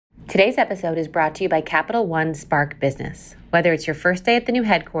Today's episode is brought to you by Capital One Spark Business. Whether it's your first day at the new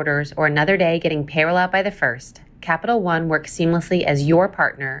headquarters or another day getting payroll out by the first, Capital One works seamlessly as your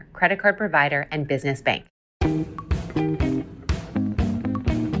partner, credit card provider, and business bank.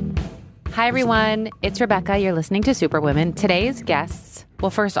 Hi, everyone. It's Rebecca. You're listening to Superwomen. Today's guests, well,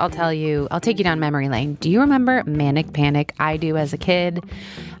 first I'll take you down memory lane. Do you remember Manic Panic? I do as a kid.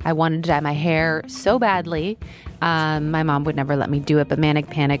 I wanted to dye my hair so badly. My mom would never let me do it, but Manic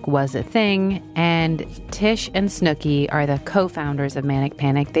Panic was a thing. And Tish and Snooky are the co-founders of Manic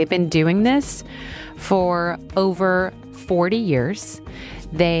Panic. They've been doing this for over 40 years.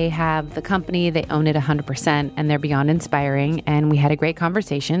 They have the company, they own it 100%, and they're beyond inspiring. And we had a great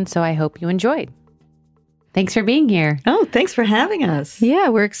conversation, so I hope you enjoyed. Thanks for being here. Oh, thanks for having us. Yeah,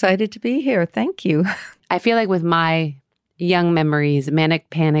 we're excited to be here. Thank you. I feel like with my young memories, Manic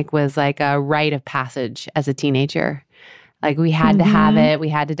Panic was like a rite of passage as a teenager. Like we had to have it. We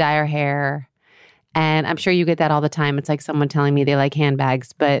had to dye our hair. And I'm sure you get that all the time. It's like someone telling me they like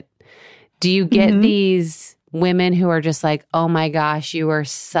handbags. But do you get these women who are just like, oh my gosh, you are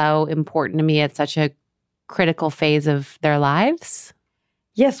so important to me at such a critical phase of their lives?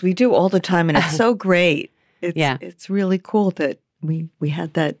 Yes, we do all the time. And it's so great. Yeah. It's really cool that we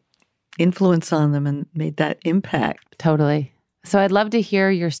had that influence on them and made that impact. Totally. So I'd love to hear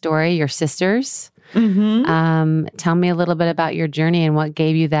your story, your sisters. Tell me a little bit about your journey and what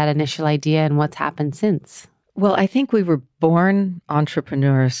gave you that initial idea and what's happened since. Well, I think we were born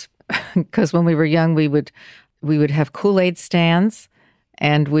entrepreneurs because when we were young, we would have Kool-Aid stands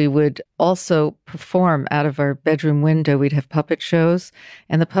and we would also perform out of our bedroom window. We'd have puppet shows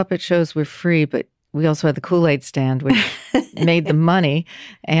and the puppet shows were free, but we also had the Kool-Aid stand, which made the money.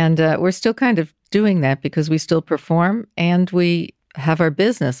 And we're still kind of doing that because we still perform and we have our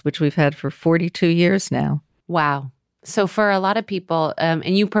business, which we've had for 42 years now. Wow. So for a lot of people, and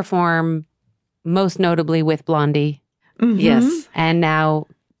you perform most notably with Blondie. Yes. And now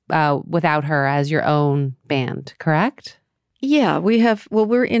without her as your own band, correct? Yeah,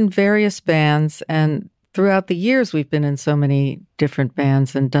 we're in various bands and throughout the years, we've been in so many different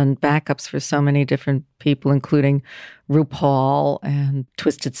bands and done backups for so many different people, including RuPaul and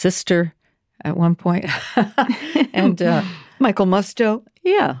Twisted Sister at one point. And Michael Musto.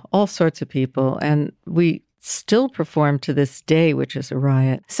 Yeah, all sorts of people. And we still perform to this day, which is a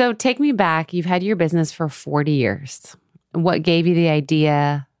riot. So take me back. You've had your business for 40 years. What gave you the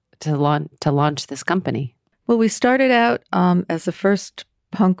idea to launch this company? Well, we started out as the first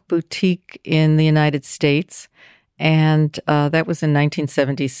punk boutique in the United States, and that was in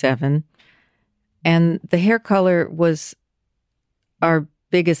 1977. And the hair color was our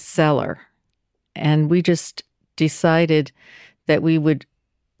biggest seller. And we just decided that we would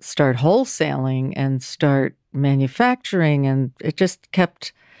start wholesaling and start manufacturing, and it just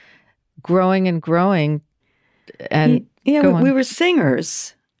kept growing and growing. And we were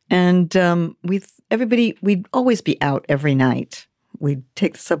singers, and we'd always be out every night. We'd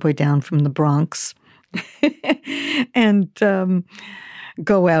take the subway down from the Bronx and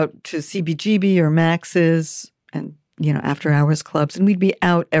go out to CBGB or Max's and, after hours clubs. And we'd be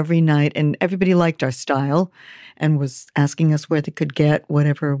out every night and everybody liked our style and was asking us where they could get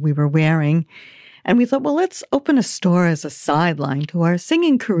whatever we were wearing. And we thought, well, let's open a store as a sideline to our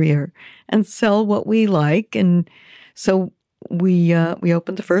singing career and sell what we like. And so we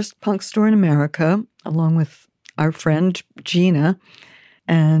opened the first punk store in America along with our friend Gina,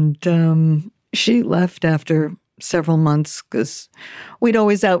 and she left after several months because we'd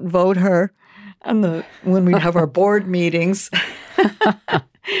always outvote her when we'd have our board meetings.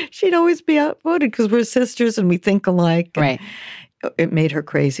 She'd always be outvoted because we're sisters and we think alike. And right. It made her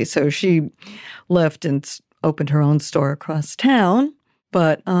crazy. So she left and opened her own store across town.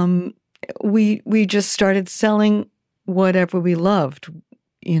 But we just started selling whatever we loved,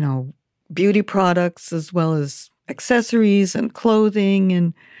 beauty products as well as accessories and clothing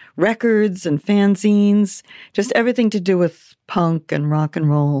and records and fanzines, just everything to do with punk and rock and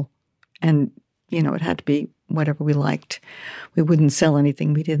roll. And, it had to be whatever we liked. We wouldn't sell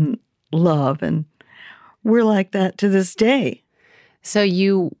anything we didn't love. And we're like that to this day. So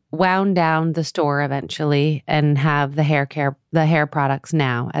you wound down the store eventually and have the hair products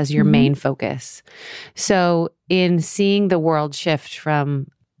now as your main focus. So in seeing the world shift from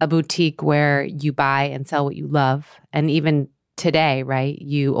a boutique where you buy and sell what you love, and even today, right,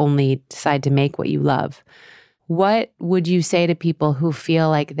 you only decide to make what you love. What would you say to people who feel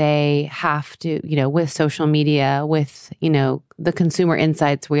like they have to, with social media, with, the consumer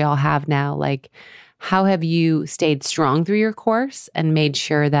insights we all have now, like, how have you stayed strong through your course and made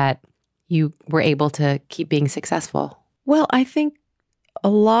sure that you were able to keep being successful? Well, I think a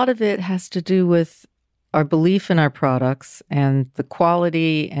lot of it has to do with our belief in our products and the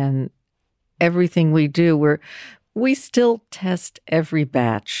quality and everything we do. We still test every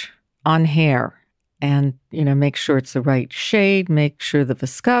batch on hair and, make sure it's the right shade, make sure the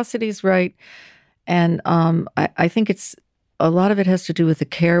viscosity is right. And I think a lot of it has to do with the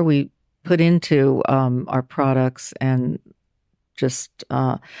care we put into our products and just it's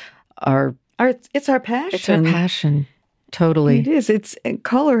our passion. It's our passion, totally. It is.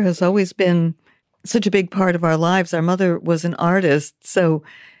 Color has always been such a big part of our lives. Our mother was an artist, so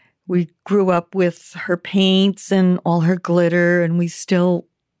we grew up with her paints and all her glitter, and we still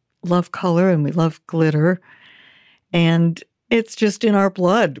love color and we love glitter. And it's just in our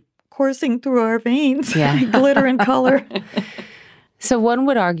blood, coursing through our veins, glitter and color. So one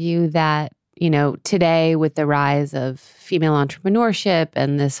would argue that, today with the rise of female entrepreneurship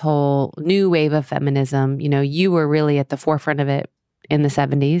and this whole new wave of feminism, you were really at the forefront of it in the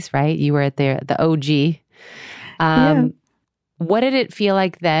 70s, right? You were at the OG. What did it feel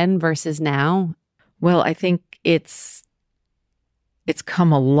like then versus now? Well, I think it's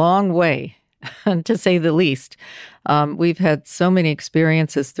come a long way, to say the least. We've had so many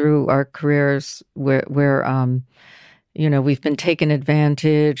experiences through our careers where we've been taken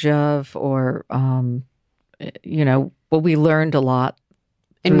advantage of, or we learned a lot.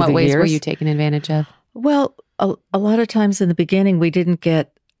 In what ways years. were you taken advantage of? Well, a lot of times in the beginning, we didn't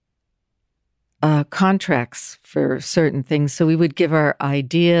get contracts for certain things. So we would give our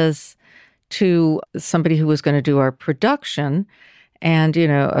ideas to somebody who was going to do our production and,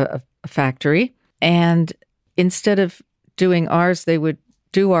 a factory. And instead of doing ours, they would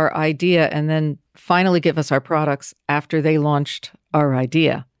do our idea and then finally give us our products after they launched our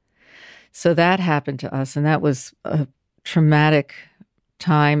idea. So that happened to us, and that was a traumatic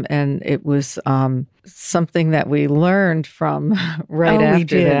time, and it was something that we learned from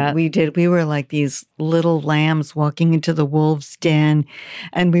after that. We did. We were like these little lambs walking into the wolf's den,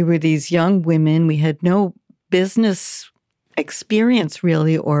 and we were these young women. We had no business experience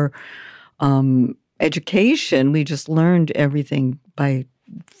really or education. We just learned everything by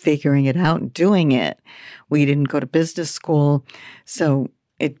figuring it out and doing it. We didn't go to business school, so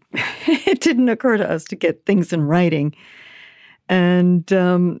it didn't occur to us to get things in writing. And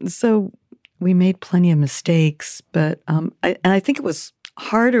so we made plenty of mistakes, but I think it was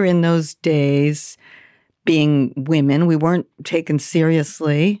harder in those days being women. We weren't taken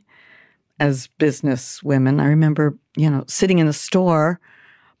seriously as business women. I remember, sitting in the store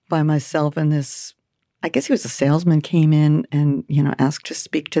by myself, and I guess he was a salesman, came in and, asked to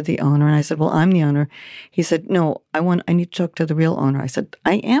speak to the owner. And I said, well, I'm the owner. He said, no, I need to talk to the real owner. I said,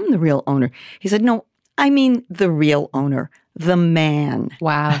 I am the real owner. He said, no, I mean the real owner, the man.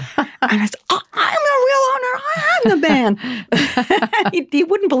 Wow. And I said, oh, I'm the real owner. I am the man. He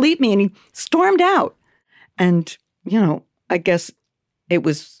wouldn't believe me, and he stormed out. And, I guess it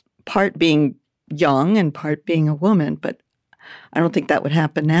was part being young and part being a woman, but I don't think that would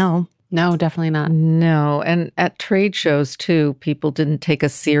happen now. No, definitely not. No. And at trade shows, too, people didn't take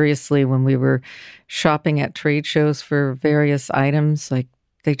us seriously when we were shopping at trade shows for various items. Like,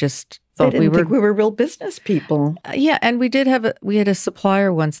 they just thought we were real business people. Yeah. And we had a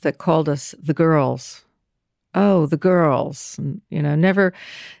supplier once that called us the girls. Oh, the girls. And, never,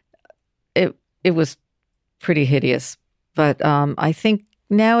 it was pretty hideous. But I think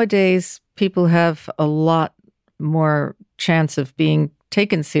nowadays people have a lot more chance of being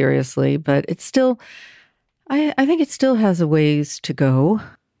taken seriously, but it's still, I think it still has a ways to go.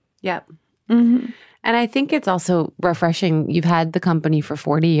 Yep. Mm-hmm. And I think it's also refreshing. You've had the company for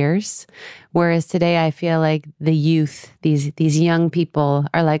 40 years, whereas today I feel like the youth, these young people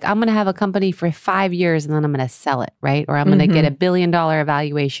are like, I'm going to have a company for 5 years and then I'm going to sell it, right? Or I'm going to get $1 billion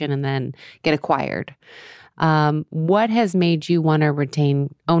evaluation and then get acquired. What has made you want to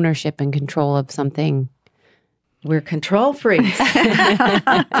retain ownership and control of something? We're control freaks.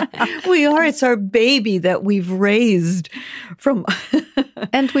 We are. It's our baby that we've raised from.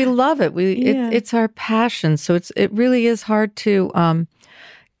 And we love it. It's our passion. So it really is hard to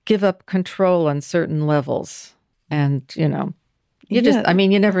give up control on certain levels. And, you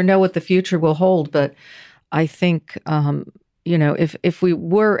never know what the future will hold. But I think, if we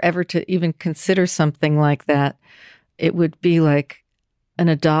were ever to even consider something like that, it would be like an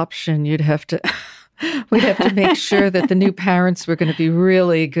adoption. We'd have to make sure that the new parents were going to be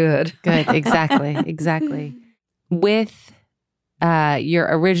really good. Good, exactly. With your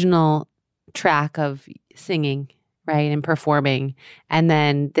original track of singing, right, and performing, and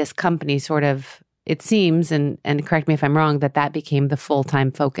then this company sort of, it seems, and correct me if I'm wrong, that became the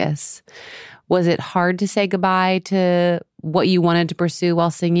full-time focus. Was it hard to say goodbye to what you wanted to pursue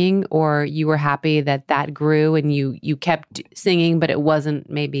while singing, or you were happy that grew and you kept singing, but it wasn't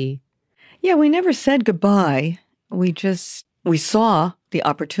maybe? Yeah, we never said goodbye. We saw the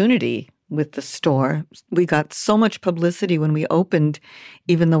opportunity with the store. We got so much publicity when we opened,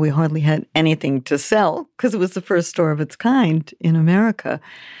 even though we hardly had anything to sell, because it was the first store of its kind in America.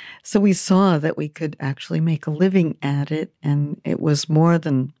 So we saw that we could actually make a living at it, and it was more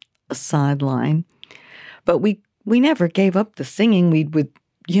than a sideline. But we never gave up the singing. We would,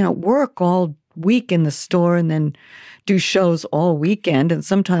 work all week in the store and then do shows all weekend. And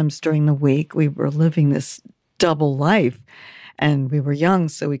sometimes during the week, we were living this double life, and we were young,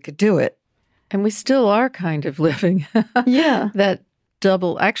 so we could do it. And we still are kind of living that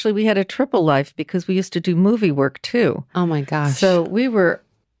double. Actually, we had a triple life because we used to do movie work too. Oh my gosh. So we were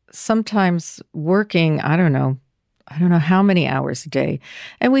sometimes working, I don't know how many hours a day.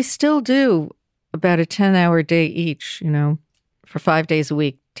 And we still do about a 10-hour day each, for 5 days a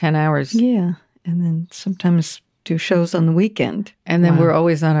week, 10 hours. Yeah. And then sometimes do shows on the weekend. And then we're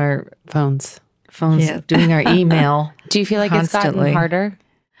always on our phones doing our email. Do you feel like constantly. It's gotten harder?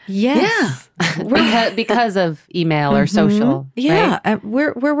 Yes. Yeah. because of email or social. Yeah. Right? And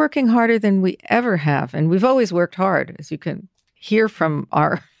we're working harder than we ever have. And we've always worked hard, as you can hear from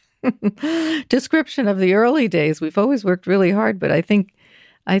our description of the early days. We've always worked really hard, but I think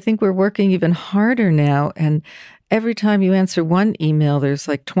we're working even harder now. And every time you answer one email, there's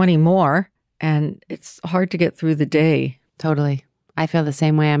like 20 more, and it's hard to get through the day. Totally. I feel the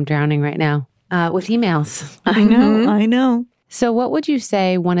same way. I'm drowning right now with emails. I know. So what would you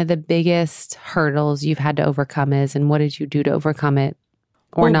say one of the biggest hurdles you've had to overcome is, and what did you do to overcome it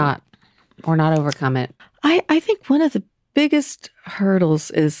or not overcome it? I think one of the biggest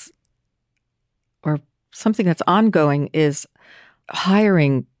hurdles is, or something that's ongoing, is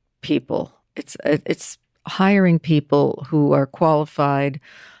hiring people. It's hiring people who are qualified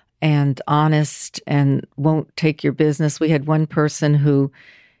and honest and won't take your business. We had one person who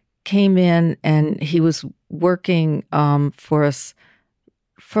came in and he was working for us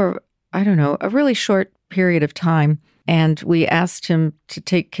for, I don't know, a really short period of time. And we asked him to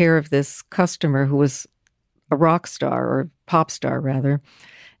take care of this customer who was a rock star, or pop star rather.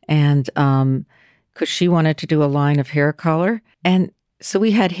 And because she wanted to do a line of hair color. And so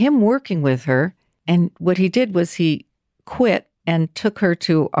we had him working with her. And what he did was he quit and took her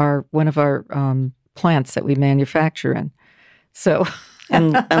to one of our plants that we manufacture in. So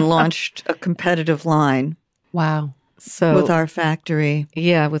and launched a competitive line. Wow. So with our factory.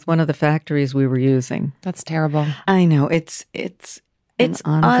 Yeah, with one of the factories we were using. That's terrible. I know. It's an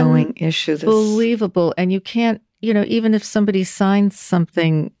ongoing issue. Unbelievable. And you can't, even if somebody signs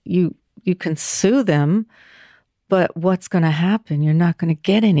something, you can sue them, but what's going to happen? You're not going to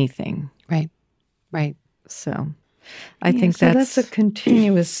get anything. Right. So I think that's a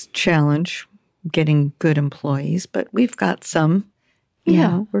continuous challenge, getting good employees, but we've got some.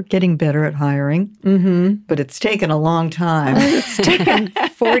 Yeah, we're getting better at hiring, but it's taken a long time. It's taken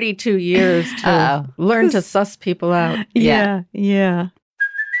 42 years to learn to suss people out. Yeah.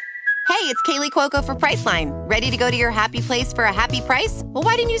 Hey, it's Kaylee Cuoco for Priceline. Ready to go to your happy place for a happy price? Well,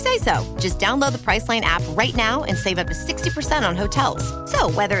 why didn't you say so? Just download the Priceline app right now and save up to 60% on hotels.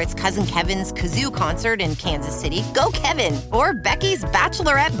 So whether it's Cousin Kevin's Kazoo Concert in Kansas City, go Kevin, or Becky's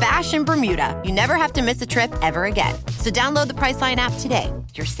Bachelorette Bash in Bermuda, you never have to miss a trip ever again. So download the Priceline app today.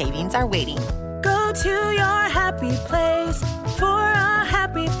 Your savings are waiting. Go to your happy place for a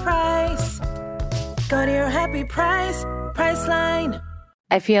happy price. Go to your happy price, Priceline.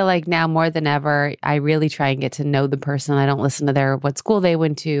 I feel like now more than ever, I really try and get to know the person. I don't listen to what school they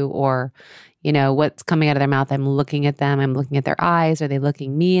went to, or, what's coming out of their mouth. I'm looking at them. I'm looking at their eyes. Are they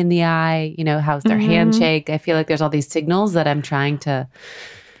looking me in the eye? How's their handshake? I feel like there's all these signals that I'm trying to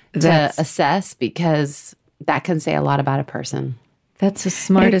assess, because that can say a lot about a person. That's the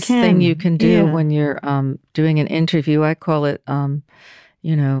smartest thing you can do when you're doing an interview. I call it, being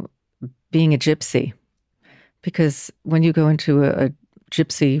a gypsy. Because when you go into a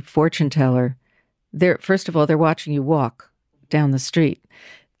gypsy fortune teller, first of all, they're watching you walk down the street.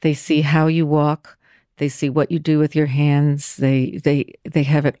 They see how you walk. They see what you do with your hands. They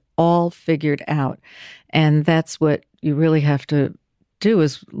have it all figured out. And that's what you really have to do,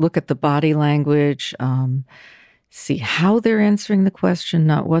 is look at the body language, see how they're answering the question,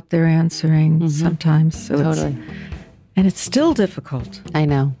 not what they're answering sometimes. So Totally. And it's still difficult. I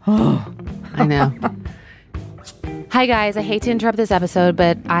know. I know. Hi, guys. I hate to interrupt this episode,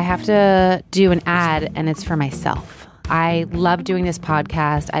 but I have to do an ad, and it's for myself. I love doing this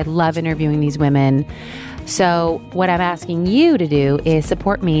podcast. I love interviewing these women. So what I'm asking you to do is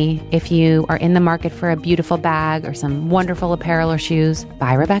support me. If you are in the market for a beautiful bag or some wonderful apparel or shoes,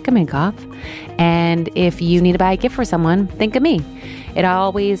 buy Rebecca Minkoff. And if you need to buy a gift for someone, think of me. It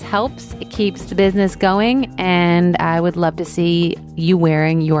always helps. It keeps the business going. And I would love to see you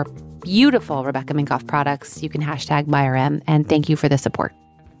wearing your beautiful Rebecca Minkoff products. You can hashtag BuyRM. And thank you for the support.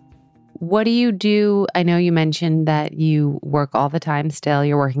 What do you do? I know you mentioned that you work all the time still.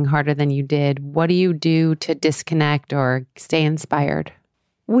 You're working harder than you did. What do you do to disconnect or stay inspired?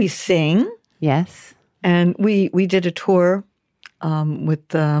 We sing. Yes. And we did a tour with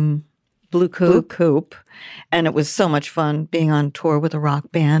Blue Coupe. And it was so much fun being on tour with a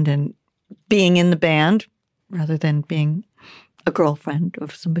rock band and being in the band rather than being a girlfriend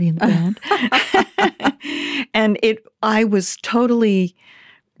of somebody in the band. And I was totally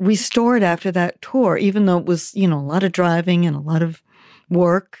restored after that tour, even though it was, a lot of driving and a lot of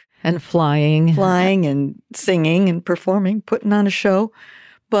work. And flying and singing and performing, putting on a show.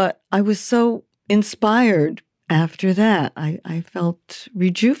 But I was so inspired after that. I felt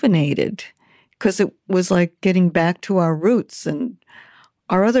rejuvenated because it was like getting back to our roots and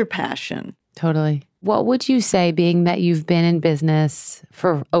our other passion. Totally. What would you say, being that you've been in business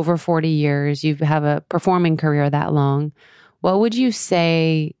for over 40 years, you have a performing career that long, what would you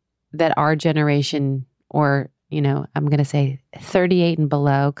say that our generation, or, I'm going to say 38 and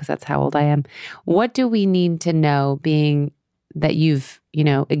below, because that's how old I am, what do we need to know, being that you've,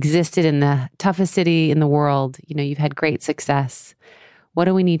 existed in the toughest city in the world, you've had great success. What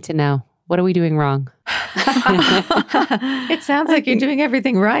do we need to know? What are we doing wrong? It sounds like you're doing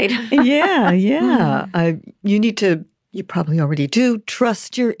everything right. Yeah. You probably already do,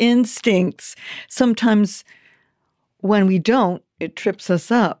 trust your instincts. Sometimes when we don't, it trips us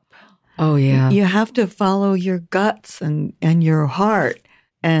up. Oh, yeah. You have to follow your guts and your heart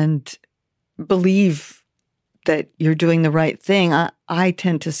and believe that you're doing the right thing. I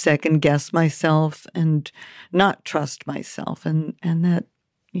tend to second guess myself and not trust myself. And that,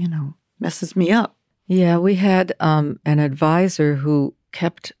 messes me up. Yeah, we had an advisor who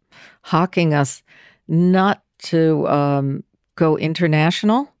kept hawking us not to go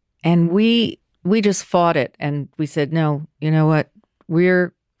international. And we just fought it. And we said, no, you know what?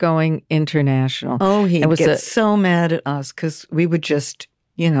 We're going international. Oh, he'd get so mad at us because we would just,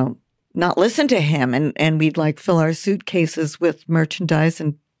 not listen to him. And we'd fill our suitcases with merchandise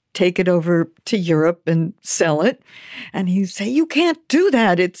and take it over to Europe and sell it. And he'd say, you can't do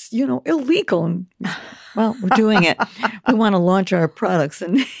that. It's, illegal. And, well, we're doing it. We want to launch our products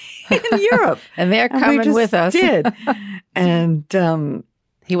in Europe. And they're coming with us. Did. And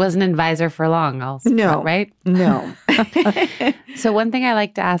he wasn't an advisor for long, right? No. So one thing I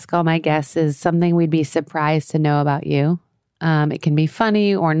like to ask all my guests is something we'd be surprised to know about you. It can be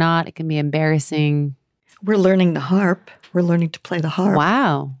funny or not. It can be embarrassing. We're learning the harp. We're learning to play the harp.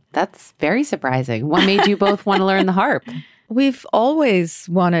 Wow. That's very surprising. What made you both want to learn the harp? We've always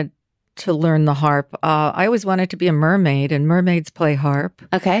wanted to learn the harp. I always wanted to be a mermaid, and mermaids play harp.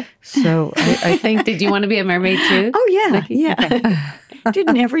 Okay. So I think... Did you want to be a mermaid too? Oh, yeah. Yeah. Okay.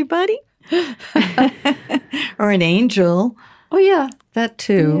 Didn't everybody? Or an angel. Oh, yeah. That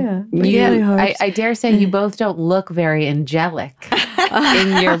too. Yeah. I dare say you both don't look very angelic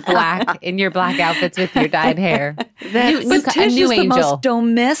in your black outfits with your dyed hair. But Tish is the most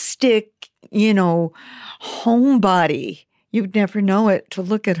domestic, homebody. You'd never know it to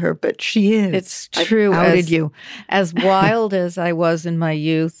look at her, but she is. It's true. I outed you. As wild as I was in my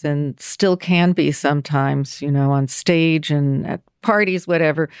youth and still can be sometimes, on stage and at parties,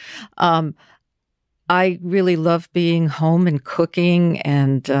 whatever. I really love being home and cooking,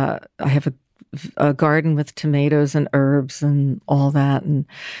 and I have a garden with tomatoes and herbs and all that. And,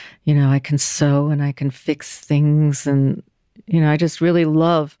 I can sew and I can fix things. And, I just really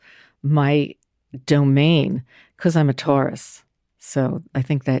love my domain because I'm a Taurus. So I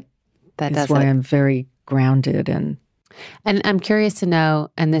think that is why I'm very grounded. And I'm curious to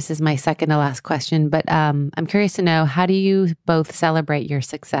know, and this is my second to last question, but I'm curious to know, how do you both celebrate your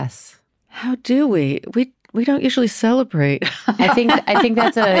success? How do we? We don't usually celebrate. I think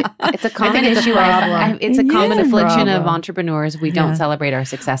it's a common issue. It's a common affliction of entrepreneurs. We don't celebrate our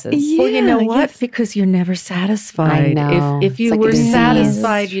successes. Well, you know what? Because you're never satisfied. I know. If you were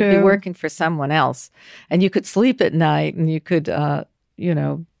satisfied, you'd be working for someone else, and you could sleep at night, and you could,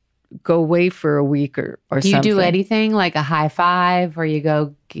 go away for a week or something. Do you do anything like a high five, or you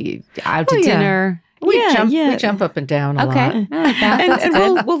go out to dinner? We jump up and down a lot. I like that.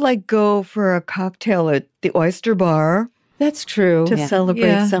 And we'll go for a cocktail at the Oyster Bar. That's true. To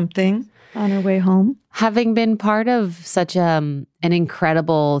celebrate something on our way home. Having been part of such an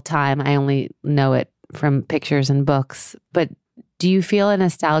incredible time, I only know it from pictures and books. But do you feel a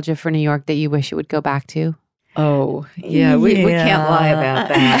nostalgia for New York that you wish it would go back to? Oh, yeah. We can't lie about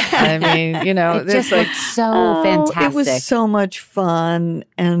that. I mean, you know, It just looked so fantastic. It was so much fun.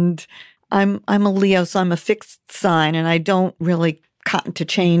 And I'm a Leo, so I'm a fixed sign, and I don't really cotton to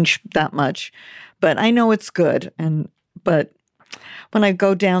change that much. But I know it's good. But when I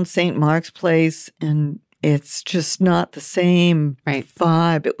go down St. Mark's Place, and it's just not the same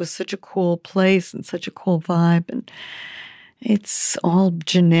vibe. It was such a cool place and such a cool vibe. And it's all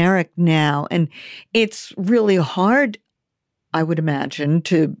generic now. And it's really hard, I would imagine,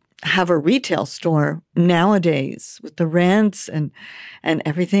 to have a retail store nowadays with the rents and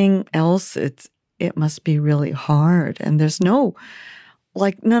everything else. It must be really hard. And there's none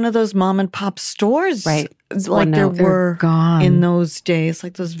of those mom and pop stores like there were gone in those days,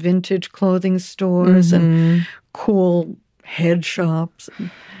 like those vintage clothing stores and cool head shops.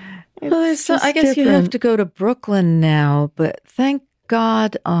 Well, I guess you have to go to Brooklyn now, but thank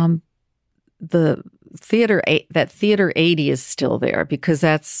God the Theater 80 is still there, because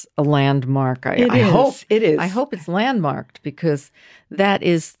that's a landmark. I hope it is. I hope it's landmarked, because that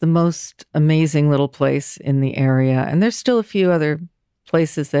is the most amazing little place in the area. And there's still a few other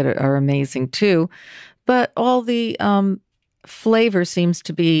places that are amazing too, but all the flavor seems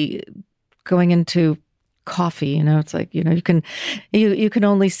to be going into coffee. You know, it's like, you know, you can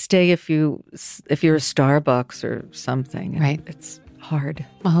only stay if you're a Starbucks or something. Right. It's hard.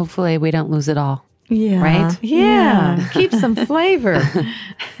 Well, hopefully we don't lose it all. Yeah. Right? Yeah. Keep some flavor.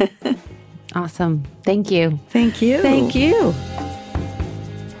 Awesome. Thank you. Thank you. Thank you.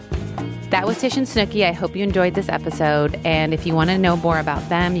 That was Tish and Snooky. I hope you enjoyed this episode. And if you want to know more about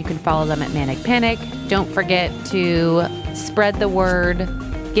them, you can follow them at Manic Panic. Don't forget to spread the word,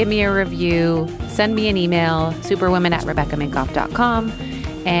 give me a review, send me an email, superwomen@RebeccaMinkoff.com,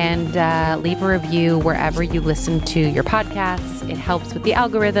 and leave a review wherever you listen to your podcasts. It helps with the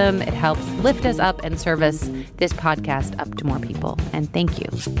algorithm. It helps lift us up and service this podcast up to more people. And thank you.